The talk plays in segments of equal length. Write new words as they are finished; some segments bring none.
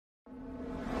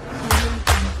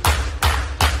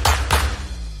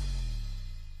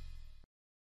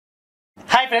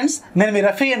friends, నేను మీ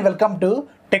Rafi and welcome to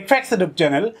TechFacts YouTube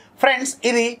channel. Friends,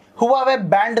 ఇది Huawei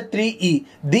Band 3E.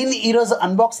 దీన్ని ఈరోజు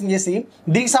అన్బాక్సింగ్ చేసి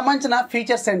దీనికి సంబంధించిన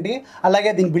ఫీచర్స్ ఏంటి,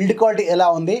 అలాగే దీని బిల్డ్ క్వాలిటీ ఎలా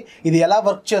ఉంది, ఇది ఎలా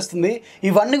వర్క్ చేస్తుంది,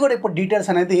 ఇవన్నీ కూడా ఇప్పుడు డీటెయిల్స్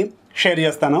అనేది షేర్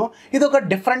చేస్తాను. ఇది ఒక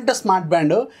డిఫరెంట్ స్మార్ట్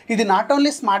బ్యాండ్. ఇది నాట్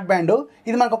ఓన్లీ స్మార్ట్ బ్యాండ్,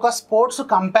 ఇది మనకు ఒక స్పోర్ట్స్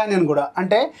కంపానియన్ కూడా.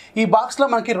 అంటే ఈ బాక్స్లో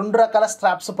మనకి రెండు రకాల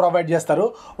స్ట్రాప్స్ ప్రొవైడ్ చేస్తారు.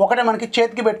 ఒకటే మనకి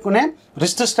చేతికి పెట్టుకునే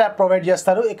రిస్ట్ స్ట్రాప్ ప్రొవైడ్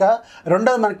చేస్తారు, ఇక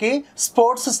రెండోది మనకి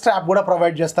స్పోర్ట్స్ స్ట్రాప్ కూడా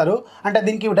ప్రొవైడ్ చేస్తారు. అంటే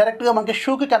దీనికి డైరెక్ట్గా మనకి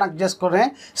షూకి కనెక్ట్ చేసుకునే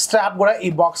స్ట్రాప్ కూడా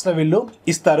ఈ బాక్స్లో వీళ్ళు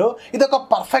ఇస్తారు. ఇది ఒక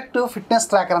పర్ఫెక్ట్ ఫిట్నెస్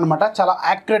ట్రాకర్ అనమాట, చాలా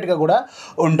యాక్యురేట్గా కూడా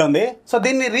ఉంటుంది. సో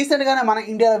దీన్ని రీసెంట్గానే మన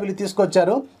ఇండియాలో వీళ్ళు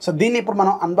తీసుకొచ్చారు. సో దీన్ని ఇప్పుడు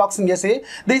మనం అన్బాక్సింగ్ చేసి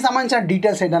దీనికి సంబంధించిన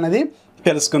డీటెయిల్స్ ఏంటనేది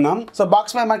తెలుసుకుందాం. సో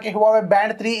బాక్స్ మీద మనకి Huawei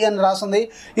Band 3 అని రాస్తుంది.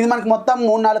 ఇది మనకి మొత్తం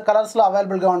 3-4 కలర్స్లో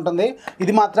అవైలబుల్గా ఉంటుంది.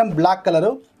 ఇది మాత్రం బ్లాక్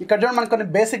కలరు. ఇక్కడ చూడండి మనకు కొన్ని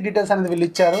బేసిక్ డీటెయిల్స్ అనేది వీళ్ళు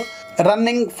ఇచ్చారు.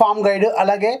 రన్నింగ్ ఫామ్ గైడ్,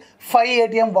 అలాగే 5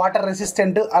 ATM వాటర్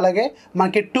రెసిస్టెంట్, అలాగే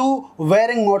మనకి 2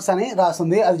 వేరింగ్ మోడ్స్ అని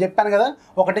రాస్తుంది. అది చెప్పాను కదా,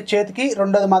 ఒకటి చేతికి,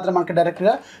 రెండోది మాత్రం మనకి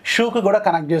డైరెక్ట్గా షూకి కూడా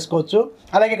కనెక్ట్ చేసుకోవచ్చు.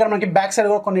 అలాగే ఇక్కడ మనకి బ్యాక్ సైడ్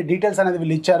కూడా కొన్ని డీటెయిల్స్ అనేది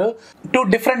వీళ్ళు ఇచ్చారు. 2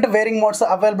 డిఫరెంట్ వేరింగ్ మోడ్స్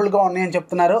అవైలబుల్గా ఉన్నాయని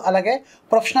చెప్తున్నారు. అలాగే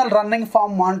ప్రొఫెషనల్ రన్నింగ్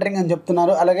ఫామ్ మానిటరింగ్ అని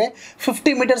చెప్తున్నారు. అలాగే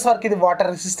 50 మీటర్స్ వరకు ఇది వాటర్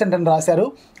రెసిస్టెంట్ అని రాశారు.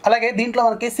 అలాగే దీంట్లో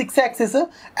మనకి 6 యాక్సిస్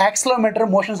యాక్సిలోమీటర్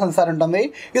మోషన్ సెన్సార్ ఉంటుంది.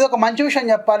 ఇది ఒక మంచి విషయం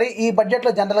చెప్పాలి. ఈ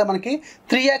బడ్జెట్లో జనరల్గా మనకి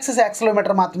 3 యాక్సిస్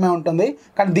యాక్సిలోమీటర్ మాత్రమే ఉంటుంది,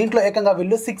 కానీ దీంట్లో ఏకంగా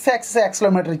వీళ్ళు 6 యాక్సిస్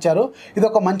యాక్సిలోమీటర్ ఇచ్చారు. ఇది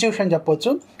ఒక మంచి విషయం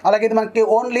చెప్పొచ్చు. అలాగే ఇది మనకి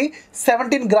ఓన్లీ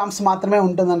 17 గ్రామ్స్ మాత్రమే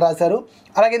ఉంటుందని రాశారు.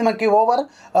 అలాగే ఇది మనకి ఓవర్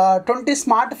 20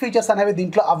 స్మార్ట్ ఫీచర్స్ అనేవి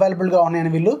దీంట్లో అవైలబుల్గా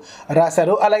ఉన్నాయని వీళ్ళు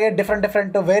రాశారు. అలాగే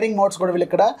డిఫరెంట్ వేరింగ్ మోడ్స్ కూడా వీళ్ళు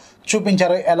ఇక్కడ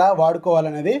చూపించారు ఎలా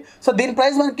వాడుకోవాలనేది. సో దీని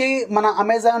ప్రైస్ మనకి మన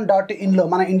Amazon.inలో,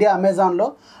 మన ఇండియా అమెజాన్లో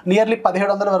నియర్లీ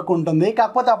 1700 వరకు ఉంటుంది.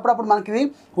 కాకపోతే అప్పుడప్పుడు మనకి ఇది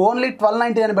ఓన్లీ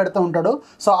 1290 అని పెడుతూ ఉంటాడు.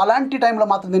 సో అలాంటి టైంలో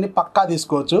మాత్రం దీన్ని పక్కా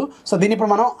తీసుకోవచ్చు. సో దీన్ని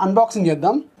ఇప్పుడు మనం అన్బాక్సింగ్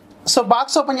చేద్దాం. సో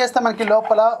బాక్స్ ఓపెన్ చేస్తే మనకి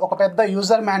లోపల ఒక పెద్ద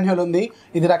యూజర్ మాన్యువల్ ఉంది.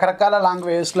 ఇది రకరకాల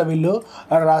లాంగ్వేజెస్లో వీళ్ళు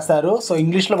రాశారు. సో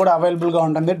ఇంగ్లీష్లో కూడా అవైలబుల్గా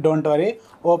ఉంటుంది, డోంట్ వరీ,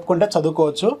 ఓపుకుంటే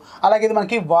చదువుకోవచ్చు. అలాగే ఇది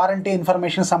మనకి వారంటీ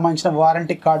ఇన్ఫర్మేషన్ సంబంధించిన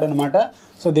వారంటీ కార్డు అనమాట.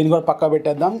 సో దీన్ని కూడా పక్కా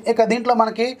పెట్టేద్దాం. ఇక దీంట్లో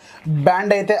మనకి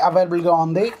బ్యాండ్ అయితే అవైలబుల్గా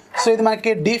ఉంది. సో ఇది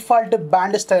మనకి డిఫాల్ట్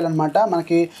బ్యాండ్ స్టైల్ అనమాట.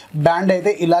 మనకి బ్యాండ్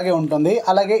అయితే ఇలాగే ఉంటుంది.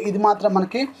 అలాగే ఇది మాత్రం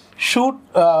మనకి షూ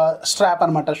స్ట్రాప్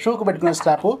అనమాట, షూకు పెట్టుకునే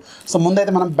స్ట్రాపు. సో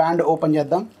ముందైతే మనం బ్యాండ్ ఓపెన్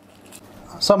చేద్దాం.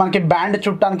 సో మనకి బ్యాండ్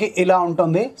చుట్టానికి ఇలా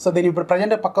ఉంటుంది. సో దీన్ని ఇప్పుడు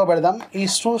ప్రజెంట్ పక్కకు పెడదాం. ఈ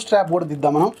షూ స్ట్రాప్ కూడా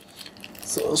దిద్దాం మనం.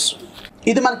 సో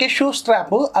ఇది మనకి షూ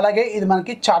స్ట్రాప్, అలాగే ఇది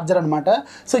మనకి ఛార్జర్ అనమాట.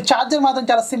 సో ఛార్జర్ మాత్రం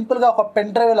చాలా సింపుల్గా ఒక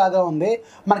పెన్ డ్రైవ్ లాగా ఉంది.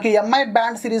 మనకి MI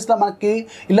బ్యాండ్ సిరీస్లో మనకి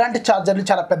ఇలాంటి ఛార్జర్లు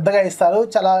చాలా పెద్దగా ఇస్తారు,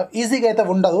 చాలా ఈజీగా అయితే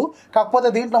ఉండదు. కాకపోతే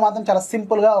దీంట్లో మాత్రం చాలా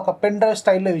సింపుల్గా ఒక పెన్ డ్రైవ్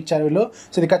స్టైల్లో ఇచ్చారు వీళ్ళు.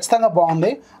 సో ఇది ఖచ్చితంగా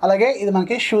బాగుంది. అలాగే ఇది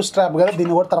మనకి షూ స్ట్రాప్ కదా,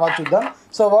 దీన్ని కూడా తర్వాత చూద్దాం.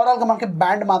 సో ఓవరాల్గా మనకి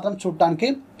బ్యాండ్ మాత్రం చూడటానికి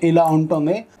ఇలా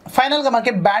ఉంటుంది. ఫైనల్గా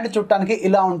మనకి బ్యాండ్ చూడటానికి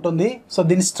ఇలా ఉంటుంది. సో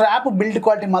దీని స్ట్రాప్ బిల్డ్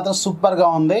క్వాలిటీ మాత్రం సూపర్గా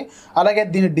ఉంది. అలాగే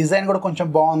దీని డిజైన్ కూడా కొంచెం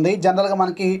బాగుంది. జనరల్గా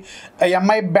మనకి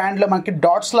MI బ్యాండ్లో మనకి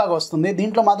డాట్స్ లాగా వస్తుంది,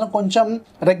 దీంట్లో మాత్రం కొంచెం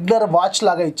రెగ్యులర్ వాచ్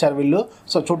లాగా ఇచ్చారు వీళ్ళు.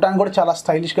 సో చూడటానికి కూడా చాలా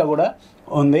స్టైలిష్గా కూడా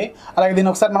ఉంది. అలాగే దీన్ని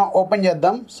ఒకసారి మనం ఓపెన్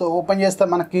చేద్దాం. సో ఓపెన్ చేస్తే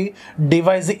మనకి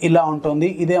డివైస్ ఇలా ఉంటుంది.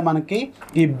 ఇదే మనకి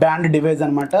ఈ బ్యాండ్ డివైస్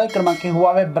అనమాట. ఇక్కడ మనకి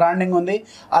Huawei బ్రాండింగ్ ఉంది,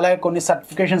 అలాగే కొన్ని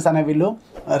సర్టిఫికేషన్స్ అనేవి వీళ్ళు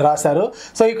రాశారు.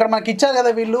 సో ఇక్కడ మనకి ఇచ్చారు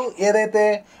కదా వీళ్ళు, ఏదైతే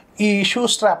ఈ షూ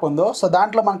స్ట్రాప్ ఉందో, సో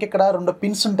దాంట్లో మనకి ఇక్కడ 2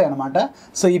 పిన్స్ ఉంటాయి అనమాట.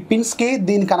 సో ఈ పిన్స్కి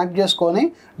దీన్ని కనెక్ట్ చేసుకొని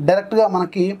డైరెక్ట్గా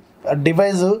మనకి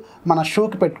డివైస్ మన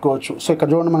షూకి పెట్టుకోవచ్చు. సో ఇక్కడ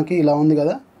చూడండి మనకి ఇలా ఉంది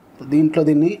కదా, దీంట్లో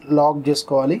దీన్ని లాక్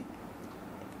చేసుకోవాలి.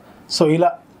 సో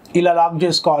ఇలా లాక్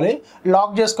చేసుకోవాలి.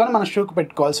 లాక్ చేసుకొని మన షూకి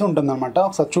పెట్టుకోవాల్సి ఉంటుందన్నమాట.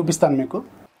 ఒకసారి చూపిస్తాను మీకు.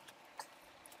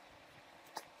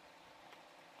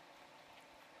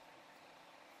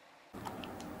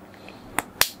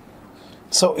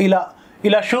 సో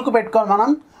ఇలా షూకి పెట్టుకొని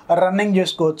మనం రన్నింగ్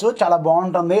చేసుకోవచ్చు, చాలా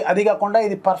బాగుంటుంది. అది కాకుండా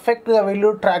ఇది పర్ఫెక్ట్గా వీళ్ళు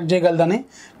ట్రాక్ చేయగలదని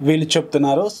వీళ్ళు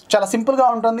చెప్తున్నారు. చాలా సింపుల్గా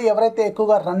ఉంటుంది. ఎవరైతే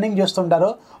ఎక్కువగా రన్నింగ్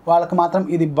చేస్తుంటారో వాళ్ళకి మాత్రం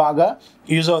ఇది బాగా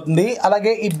యూజ్ అవుతుంది.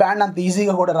 అలాగే ఈ బ్యాండ్ అంత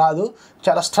ఈజీగా కూడా రాదు,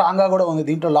 చాలా స్ట్రాంగ్గా కూడా ఉంది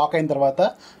దీంట్లో లాక్ అయిన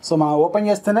తర్వాత. సో మనం ఓపెన్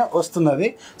చేస్తేనే వస్తుంది అది.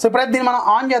 సో ఇప్పుడైతే దీన్ని మనం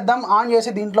ఆన్ చేద్దాం. ఆన్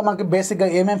చేసి దీంట్లో మనకి బేసిక్గా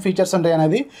ఏమేమి ఫీచర్స్ ఉంటాయి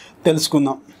అనేది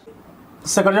తెలుసుకుందాం.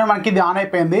 సో ఇక్కడ మనకి ఇది ఆన్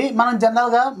అయిపోయింది. మనం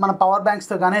జనరల్గా మన పవర్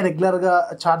బ్యాంక్స్తో కానీ, రెగ్యులర్గా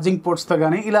ఛార్జింగ్ పోర్ట్స్తో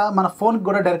కానీ ఇలా మన ఫోన్కి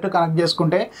కూడా డైరెక్ట్ కనెక్ట్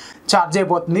చేసుకుంటే ఛార్జ్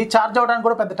అయిపోతుంది. ఛార్జ్ అవ్వడానికి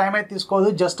కూడా పెద్ద టైం అయితే తీసుకోదు,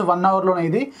 జస్ట్ 1 అవర్లోనే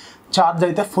ఇది ఛార్జ్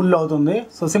అయితే ఫుల్ అవుతుంది.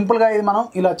 సో సింపుల్గా ఇది మనం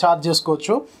ఇలా ఛార్జ్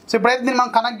చేసుకోవచ్చు. సో ఇప్పుడైతే దీన్ని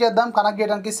మనం కనెక్ట్ చేద్దాం. కనెక్ట్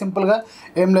చేయడానికి సింపుల్గా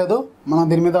ఏం లేదు, మనం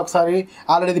దీని మీద ఒకసారి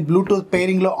ఆల్రెడీ బ్లూటూత్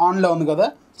పెయిరింగ్లో ఆన్లో ఉంది కదా.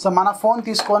 సో మన ఫోన్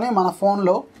తీసుకొని మన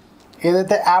ఫోన్లో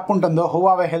ఏదైతే యాప్ ఉంటుందో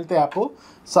Huawei health app,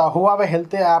 so Huawei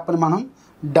health యాప్ని మనం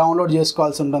డౌన్లోడ్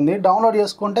చేసుకోవాల్సి ఉంటుంది. డౌన్లోడ్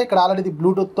చేసుకుంటే ఇక్కడ ఆల్రెడీ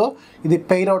బ్లూటూత్తో ఇది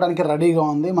పెయిర్ అవడానికి రెడీగా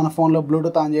ఉంది. మన ఫోన్లో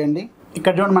బ్లూటూత్ ఆన్ చేయండి.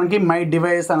 ఇక్కడ చూడండి మనకి మై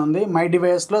డివైస్ అని ఉంది. మై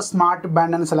డివైస్లో స్మార్ట్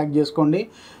బ్యాండ్ అని సెలెక్ట్ చేసుకోండి.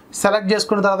 సెలెక్ట్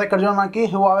చేసుకున్న తర్వాత ఇక్కడ చూడండి మనకి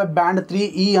Huawei Band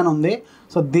 3E అని ఉంది.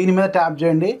 సో దీని మీద ట్యాప్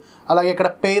చేయండి. అలాగే ఇక్కడ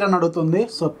పెయిర్ అని అడుగుతుంది.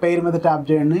 సో పెయిర్ మీద ట్యాప్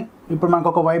చేయండి. ఇప్పుడు మనకు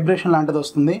ఒక వైబ్రేషన్ లాంటిది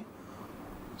వస్తుంది.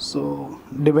 సో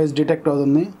డివైస్ డిటెక్ట్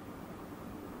అవుతుంది.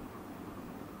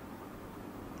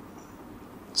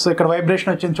 సో ఇక్కడ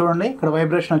వైబ్రేషన్ వచ్చింది చూడండి, ఇక్కడ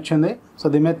వైబ్రేషన్ వచ్చింది. సో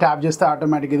దీని మీద ట్యాప్ చేస్తే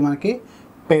ఆటోమేటిక్ ఇది మనకి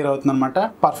పెయిర్ అవుతుంది అనమాట.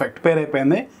 పర్ఫెక్ట్, పెయిర్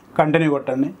అయిపోయింది. కంటిన్యూ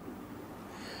కొట్టండి.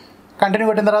 కంటిన్యూ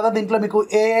కొట్టిన తర్వాత దీంట్లో మీకు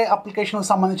ఏ అప్లికేషన్కి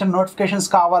సంబంధించిన నోటిఫికేషన్స్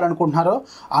కావాలనుకుంటున్నారో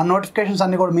ఆ నోటిఫికేషన్స్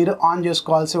అన్నీ కూడా మీరు ఆన్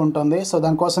చేసుకోవాల్సి ఉంటుంది. సో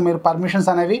దానికోసం మీరు పర్మిషన్స్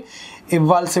అనేవి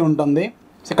ఇవ్వాల్సి ఉంటుంది.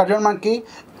 సో ఇక్కడ చూడండి మనకి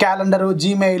క్యాలెండరు,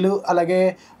 జీమెయిల్, అలాగే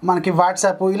మనకి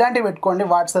వాట్సాప్ ఇలాంటివి పెట్టుకోండి.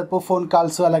 వాట్సాప్, ఫోన్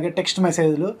కాల్స్, అలాగే టెక్స్ట్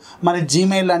మెసేజ్లు. మరి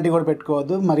జీమెయిల్ లాంటివి కూడా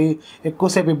పెట్టుకోవద్దు, మరి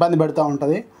ఎక్కువసేపు ఇబ్బంది పెడుతూ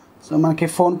ఉంటుంది. సో మనకి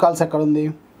ఫోన్ కాల్స్ ఎక్కడ ఉంది?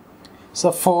 సో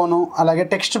ఫోను, అలాగే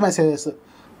టెక్స్ట్ మెసేజెస్.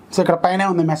 సో ఇక్కడ పైన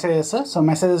ఉంది మెసేజెస్. సో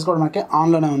మెసేజెస్ కూడా మనకి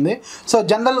ఆన్లోనే ఉంది. సో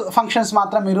జనరల్ ఫంక్షన్స్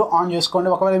మాత్రం మీరు ఆన్ చేసుకోండి.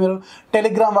 ఒకవేళ మీరు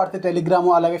టెలిగ్రామ్ వాడితే టెలిగ్రాము,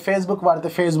 అలాగే ఫేస్బుక్ వాడితే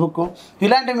ఫేస్బుక్,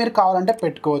 ఇలాంటివి మీరు కావాలంటే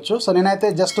పెట్టుకోవచ్చు. సో నేనైతే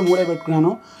జస్ట్ 3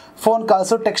 పెట్టుకున్నాను. ఫోన్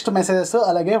కాల్స్, టెక్స్ట్ మెసేజెస్,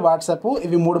 అలాగే వాట్సాప్,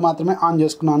 ఇవి 3 మాత్రమే ఆన్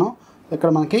చేసుకున్నాను.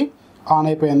 ఇక్కడ మనకి ఆన్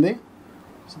అయిపోయింది.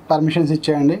 సో పర్మిషన్స్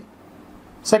ఇచ్చేయండి.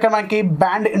 సో ఇక్కడ మనకి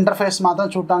బ్యాండ్ ఇంటర్ఫేస్ మాత్రం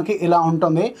చూడటానికి ఇలా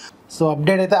ఉంటుంది. సో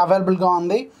అప్డేట్ అయితే అవైలబుల్గా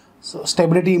ఉంది. సో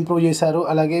స్టెబిలిటీ ఇంప్రూవ్ చేశారు.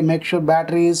 అలాగే మేక్ షూర్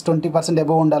బ్యాటరీ 20%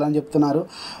 అబవ్ ఉండాలని చెప్తున్నారు.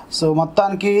 సో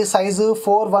మొత్తానికి సైజు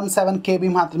 417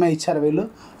 KB మాత్రమే ఇచ్చారు వీళ్ళు.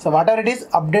 So what ever it is,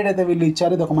 update అయితే వీళ్ళు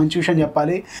ఇచ్చారు. ఇది ఒక మంచి విషయం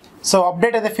చెప్పాలి. సో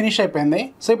అప్డేట్ అయితే ఫినిష్ అయిపోయింది.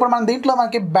 సో ఇప్పుడు మనం దీంట్లో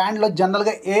మనకి బ్యాండ్లో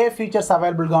జనరల్గా ఏ ఫీచర్స్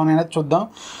అవైలబుల్గా ఉన్నాయనేది చూద్దాం.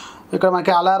 ఇక్కడ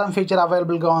మనకి అలారం ఫీచర్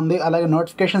అవైలబుల్గా ఉంది. అలాగే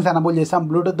నోటిఫికేషన్స్ ఎనబుల్ చేసాం.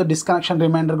 బ్లూటూత్ డిస్కనెక్షన్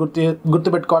రిమైండర్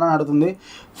గుర్తుపెట్టుకోవాలని అడుగుతుంది.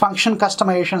 ఫంక్షన్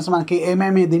కస్టమైజేషన్స్ మనకి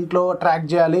ఏమేమి దీంట్లో ట్రాక్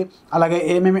చేయాలి, అలాగే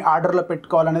ఏమేమి ఆర్డర్లో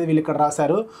పెట్టుకోవాలనేది వీళ్ళు ఇక్కడ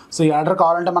రాశారు. సో ఈ ఆర్డర్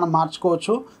కావాలంటే మనం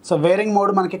మార్చుకోవచ్చు. సో వేరింగ్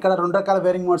మోడ్ మనకి ఇక్కడ 2 రకాల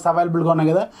వేరింగ్ మోడ్స్ అవైలబుల్గా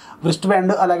ఉన్నాయి కదా, రిస్ట్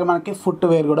బ్యాండ్, అలాగే మనకి ఫుట్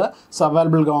వేర్ కూడా సో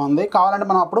అవైలబుల్గా ఉంది. కావాలంటే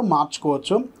మనం అప్పుడు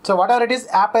మార్చుకోవచ్చు. So what ever it is,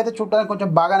 app అయితే చూడడానికి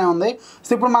కొంచెం బాగానే ఉంది.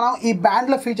 సో ఇప్పుడు మనం ఈ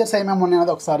బ్యాండ్లో ఫీచర్స్ ఏమేమి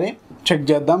ఉన్నాయనేది ఒకసారి చెక్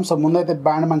చేద్దాం. సో ముందైతే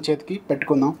బ్యాండ్ మన చేతికి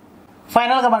పెట్టుకుందాం.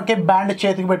 ఫైనల్గా మనకి బ్యాండ్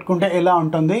చేతికి పెట్టుకుంటే ఎలా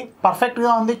ఉంటుంది?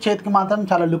 పర్ఫెక్ట్గా ఉంది. చేతికి మాత్రం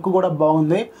చాలా లుక్ కూడా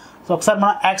బాగుంది. సో ఒకసారి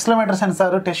మనం యాక్సిలమీటర్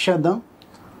సెన్సార్ టెస్ట్ చేద్దాం.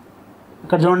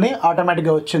 ఇక్కడ చూడండి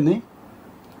ఆటోమేటిక్గా వచ్చింది.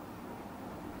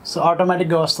 సో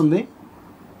ఆటోమేటిక్గా వస్తుంది.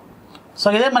 సో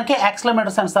ఇదే మనకి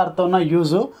యాక్సిలమీటర్ సెన్సార్తో ఉన్న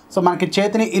యూజు. సో మనకి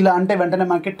చేతిని ఇలా అంటే వెంటనే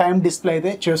మనకి టైం డిస్ప్లే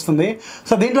అయితే చేస్తుంది.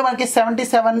 సో దీంట్లో మనకి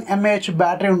 77 mAh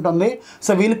బ్యాటరీ ఉంటుంది.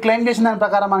 సో వీళ్ళు క్లెయిమ్ చేసిన దాని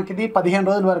ప్రకారం మనకి ఇది 15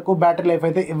 రోజుల వరకు బ్యాటరీ లైఫ్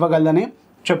అయితే ఇవ్వగలదని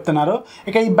చెప్తున్నారు.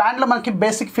 ఇక ఈ బ్యాండ్లో మనకి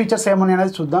బేసిక్ ఫీచర్స్ ఏమున్నాయి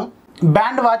అనేది చూద్దాం.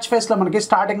 బ్యాండ్ వాచ్ ఫేస్లో మనకి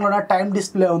స్టార్టింగ్లోనే టైం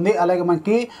డిస్ప్లే ఉంది. అలాగే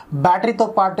మనకి బ్యాటరీతో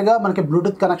పాటుగా మనకి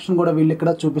బ్లూటూత్ కనెక్షన్ కూడా వీళ్ళు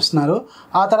ఇక్కడ చూపిస్తున్నారు.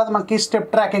 ఆ తర్వాత మనకి స్టెప్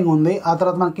ట్రాకింగ్ ఉంది. ఆ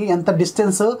తర్వాత మనకి ఎంత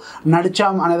డిస్టెన్స్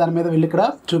నడిచాం అనే దాని మీద వీళ్ళు ఇక్కడ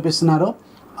చూపిస్తున్నారు.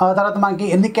 ఆ తర్వాత మనకి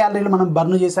ఎన్ని క్యాలరీలు మనం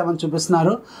బర్న్ చేసామని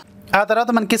చూపిస్తున్నారు. ఆ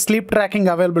తర్వాత మనకి స్లీప్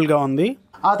ట్రాకింగ్ అవైలబుల్గా ఉంది.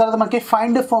 ఆ తర్వాత మనకి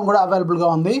ఫైండ్ ఫోన్ కూడా అవైలబుల్గా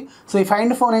ఉంది. సో ఈ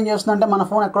ఫైండ్ ఫోన్ ఏం చేస్తుందంటే మన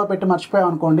ఫోన్ ఎక్కడో పెట్టి మర్చిపోయాం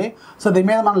అనుకోండి, సో దీని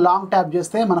మీద మనం లాంగ్ ట్యాప్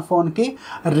చేస్తే మన ఫోన్కి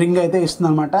రింగ్ అయితే ఇస్తుంది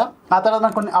అనమాట. ఆ తర్వాత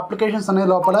మనకు కొన్ని అప్లికేషన్స్ ఉన్నాయి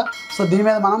లోపల. సో దీని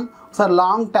మీద మనం ఒకసారి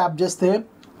లాంగ్ ట్యాప్ చేస్తే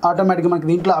ఆటోమేటిక్గా మనకి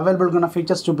దీంట్లో అవైలబుల్గా ఉన్న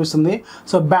ఫీచర్స్ చూపిస్తుంది.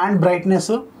 సో బ్యాండ్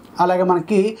బ్రైట్నెస్, అలాగే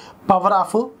మనకి పవర్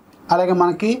ఆఫ్, అలాగే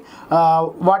మనకి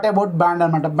వాట్ అబౌట్ బ్యాండ్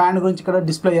అనమాట. బ్యాండ్ గురించి ఇక్కడ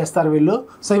డిస్ప్లే చేస్తారు వీళ్ళు.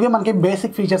 సో ఇవి మనకి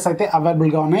బేసిక్ ఫీచర్స్ అయితే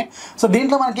అవైలబుల్గా ఉన్నాయి. సో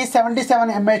దీంట్లో మనకి 77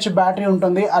 mAh బ్యాటరీ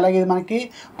ఉంటుంది. అలాగే ఇది మనకి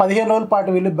 15 రోజుల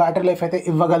పాటు వీళ్ళు బ్యాటరీ లైఫ్ అయితే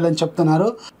ఇవ్వగలదని చెప్తున్నారు.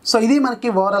 సో ఇది మనకి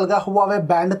ఓవరాల్గా Huawei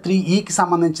Band 3Eకి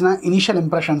సంబంధించిన ఇనిషియల్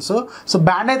ఇంప్రెషన్స్. సో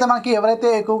బ్యాండ్ అయితే మనకి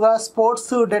ఎవరైతే ఎక్కువగా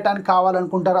స్పోర్ట్స్ డేటాని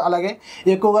కావాలనుకుంటారో, అలాగే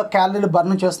ఎక్కువగా క్యాలరీలు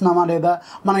బర్న్ చేస్తున్నామా లేదా,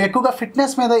 మనం ఎక్కువగా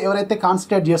ఫిట్నెస్ మీద ఎవరైతే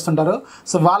కాన్సన్ట్రేట్ చేస్తుంటారో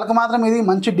సో వాళ్ళకి మాత్రం ఇది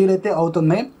మంచి డీల్ అయితే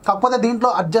అవుతుంది. కాకపోతే దీంట్లో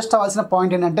అడ్జస్ట్ అవ్వాల్సిన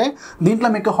పాయింట్ ఏంటంటే దీంట్లో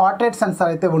మీకు హార్ట్ రేట్ సెన్సార్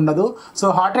అయితే ఉండదు. సో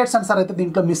హార్ట్ రేట్ సెన్సార్ అయితే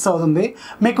దీంట్లో మిస్ అవుతుంది.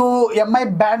 మీకు MI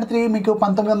Band 3 మీకు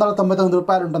 1999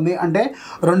 రూపాయలు ఉంటుంది, అంటే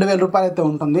 2000 రూపాయలు అయితే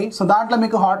ఉంటుంది. సో దాంట్లో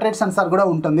మీకు హార్ట్ రేట్ సెన్సార్ కూడా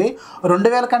ఉంటుంది.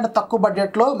 2000 కంటే తక్కువ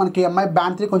బడ్జెట్లో మనకి MI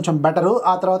Band 3 కొంచెం బెటరు.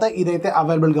 ఆ తర్వాత ఇదైతే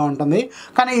అవైలబుల్గా ఉంటుంది.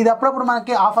 కానీ ఇది అప్పుడప్పుడు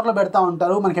మనకి ఆఫర్లో పెడతా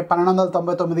ఉంటారు, మనకి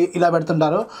 1299 ఇలా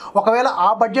పెడుతుంటారు. ఒకవేళ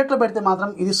ఆ బడ్జెట్లో పెడితే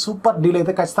మాత్రం ఇది సూపర్ డీల్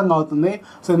అయితే ఖచ్చితంగా అవుతుంది.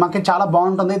 సో ఇది మనకి చాలా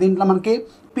బాగుంటుంది. దీంట్లో మనకి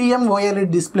PM OLED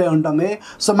డిస్ప్లే ఉంటుంది.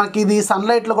 సో మనకి ఇది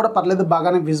సన్లైట్లో కూడా పర్లేదు,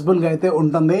 బాగానే విజిబుల్గా అయితే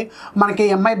ఉంటుంది. మనకి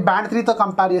MI Band 3తో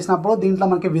కంపేర్ చేసినప్పుడు దీంట్లో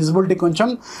మనకి విజిబిలిటీ కొంచెం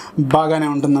బాగానే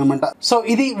ఉంటుంది అనమాట. సో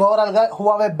ఇది ఓవరాల్గా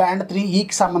Huawei Band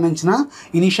 3Eకి సంబంధించిన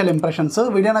ఇనిషియల్ ఇంప్రెషన్స్.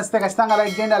 వీడియో నచ్చితే ఖచ్చితంగా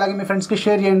లైక్ చేయండి, అలాగే మీ ఫ్రెండ్స్కి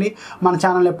షేర్ చేయండి. మన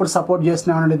ఛానల్ ఎప్పుడు సపోర్ట్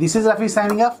చేస్తూనే ఉండండి. This is Rafi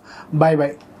signing off. By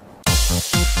by.